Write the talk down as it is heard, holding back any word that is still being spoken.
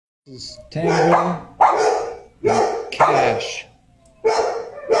This is Tango and Cash.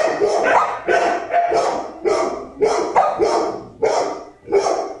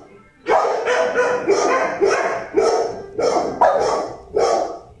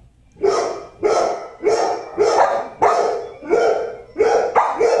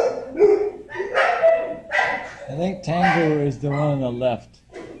 I think Tango is the one on the left,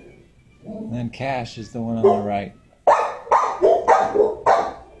 and then Cash is the one on the right.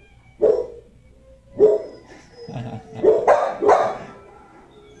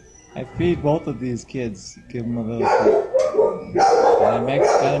 I feed both of these kids, give them a little treat.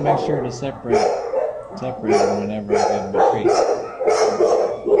 Gotta make sure to separate them whenever I give them a treat.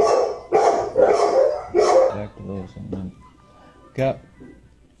 Back to those, and then got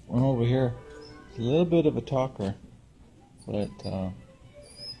one over here. It's a little bit of a talker, but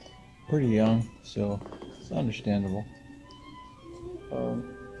pretty young, so it's understandable.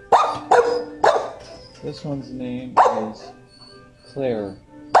 This one's name is Claire.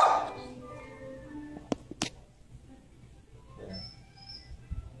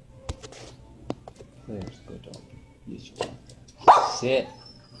 Claire's a good dog. Yes, you are. Sit.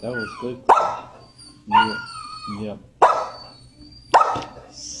 That was good. Yep.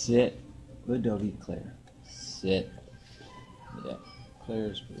 Sit. Good doggy, Claire. Sit. Yeah.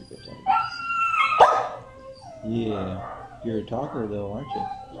 Claire's a pretty good doggy. Yeah. You're a talker though, aren't you?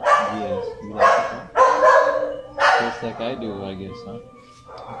 Yes. You like to talk? Just like I do, I guess, huh?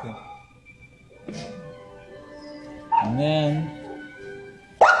 Okay. And then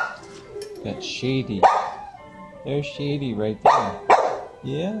got Shady. There's Shady right there.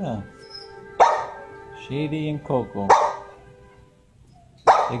 Yeah. Shady and Coco.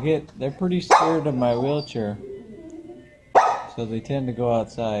 They're pretty scared of my wheelchair, so they tend to go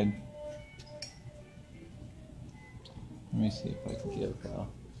outside. Let me see if I can give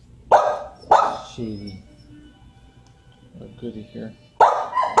Shady a goodie here.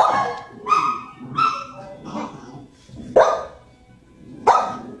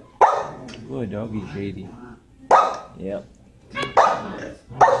 Good doggy, Shady. Yep.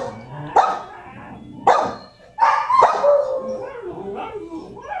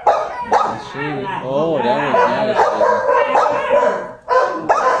 Shady. Oh, that was nice,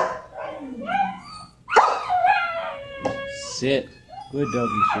 Shady. Sit. Good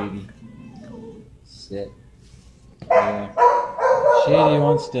doggy, Shady. Sit. Yeah. Shady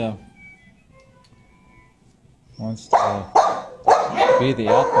wants to be the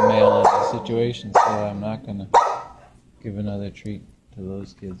alpha male in the situation, so I'm not gonna give another treat to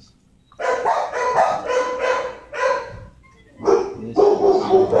those kids. This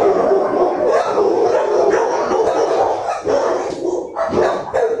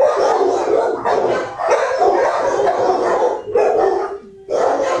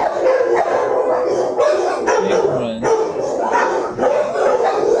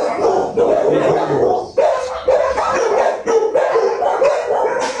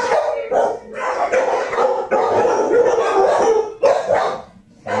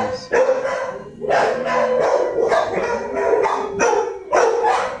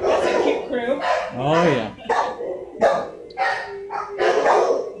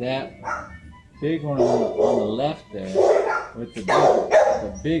big one on the left there with the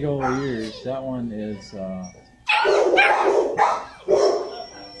big old ears, that one is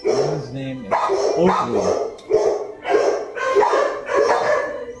his name is Oakley.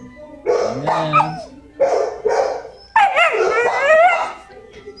 And then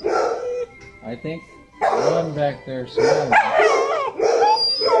I think the one back there smiling, I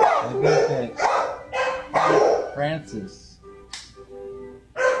think that's Francis.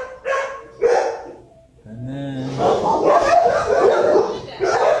 And then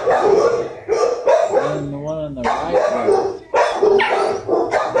the one on the right there,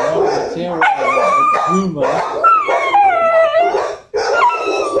 the one with the tail right is Zuma.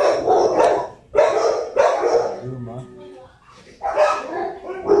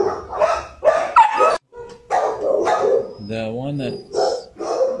 The one that's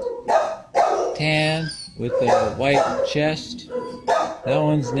tan with the white chest, that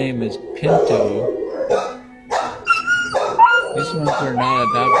one's name is Pinto. These ones are not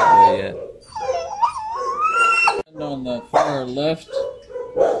adoptable yet. And on the far left,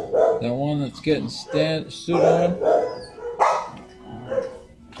 the one that's getting stood on.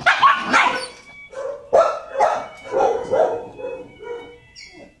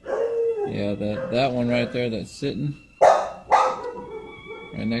 Yeah, that one right there that's sitting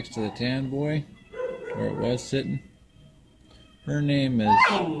right next to the tan boy, where it was sitting. Her name is,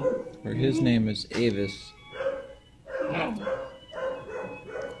 or his name is Avis.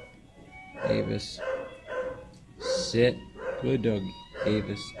 Avis. Sit. Good dog.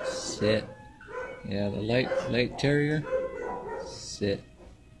 Avis. Sit. Yeah, the light terrier. Sit.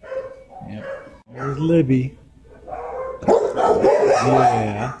 Yep. There's Libby.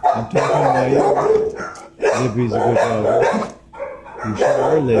 Yeah, I'm talking about you. Libby's a good dog. You sure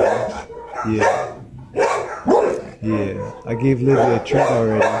are, Libby. Yeah. Yeah. I gave Libby a treat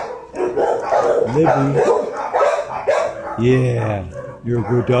already. Libby. Yeah. You're a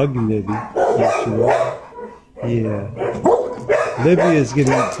good doggy, Libby. Yes, you are. Yeah. Libby is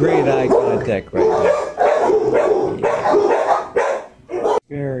getting great eye contact right now. Yeah.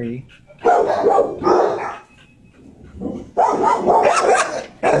 Very. 3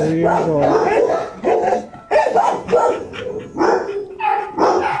 years old.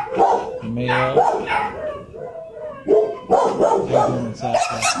 Male. How you doing,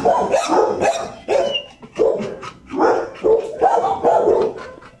 Sasha?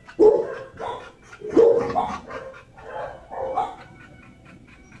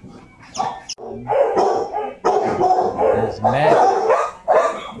 There's Magic.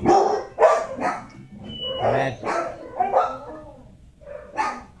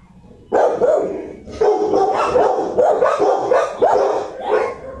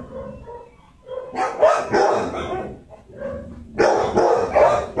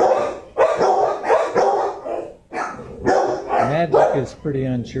 Magic is pretty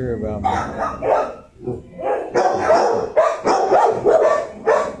unsure about me.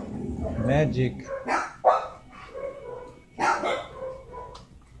 Magic.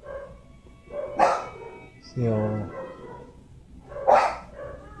 So,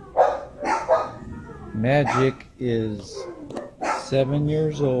 Magic is 7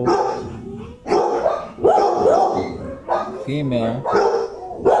 years old. Female.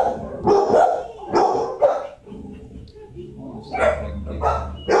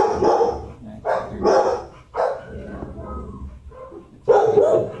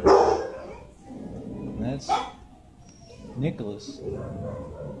 That's Nicholas.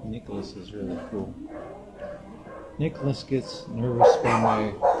 Nicholas is really cool. Nicholas gets nervous by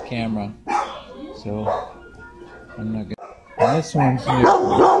my camera, so I'm not gonna. And this one's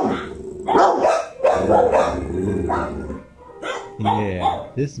Nicholas. Yeah,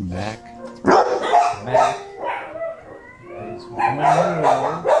 this is Mac. Mac is 1 year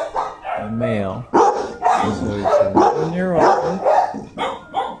old, a male. So he's 1 year old,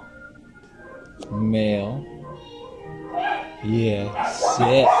 male. Yeah,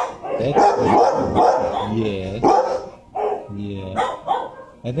 sit. That's good. Yes. Yeah.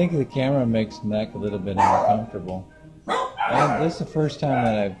 I think the camera makes Mac a little bit uncomfortable. And this is the first time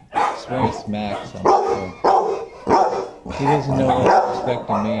that I've experienced Mac, so he doesn't know what to expect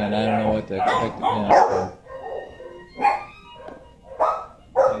of me, and I don't know what to expect of him. So.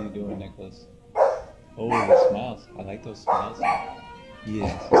 How you doing, Nicholas? Oh, the smiles. I like those smiles.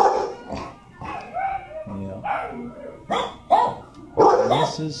 Yes. Yeah. And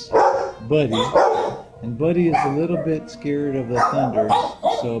this is Buddy. And Buddy is a little bit scared of the thunders,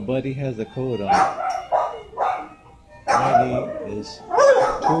 so Buddy has a coat on. Buddy is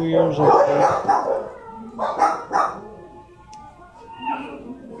 2 years old.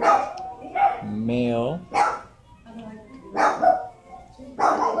 Male.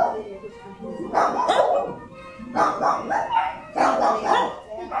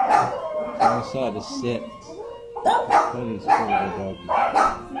 I saw to sit. Buddy's pretty good doggy.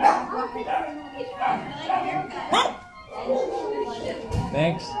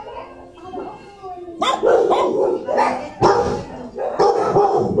 Thanks.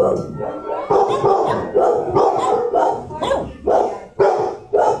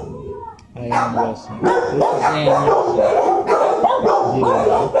 I am Wilson. This is Ann Wilson. Yeah.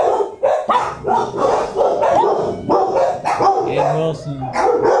 Ann Wilson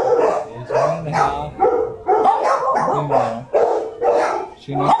is 1.5. Female.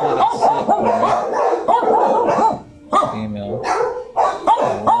 She knows how to sit for me. Female.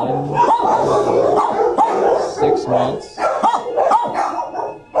 6 months.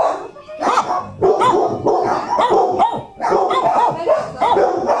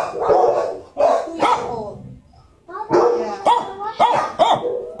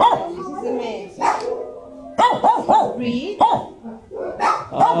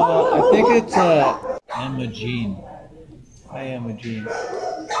 I think it's Emma Jean. Hi, Emma Jean.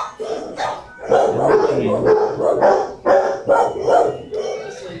 Emma Jean.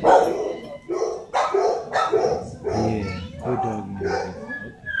 Yeah, good doggy. Okay.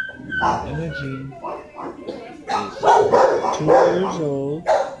 Emma Jean is 2 years old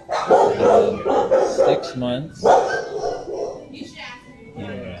and 6 months.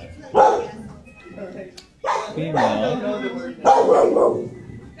 Yeah. female. I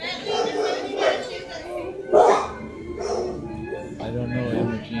don't know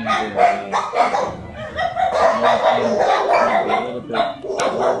Imogene very well. Imogene might be a little bit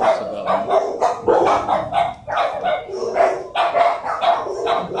nervous about me.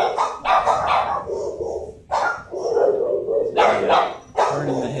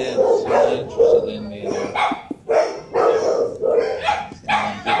 Turning the head, she's not interested in me there.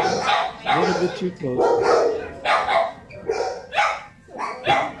 A little bit too close.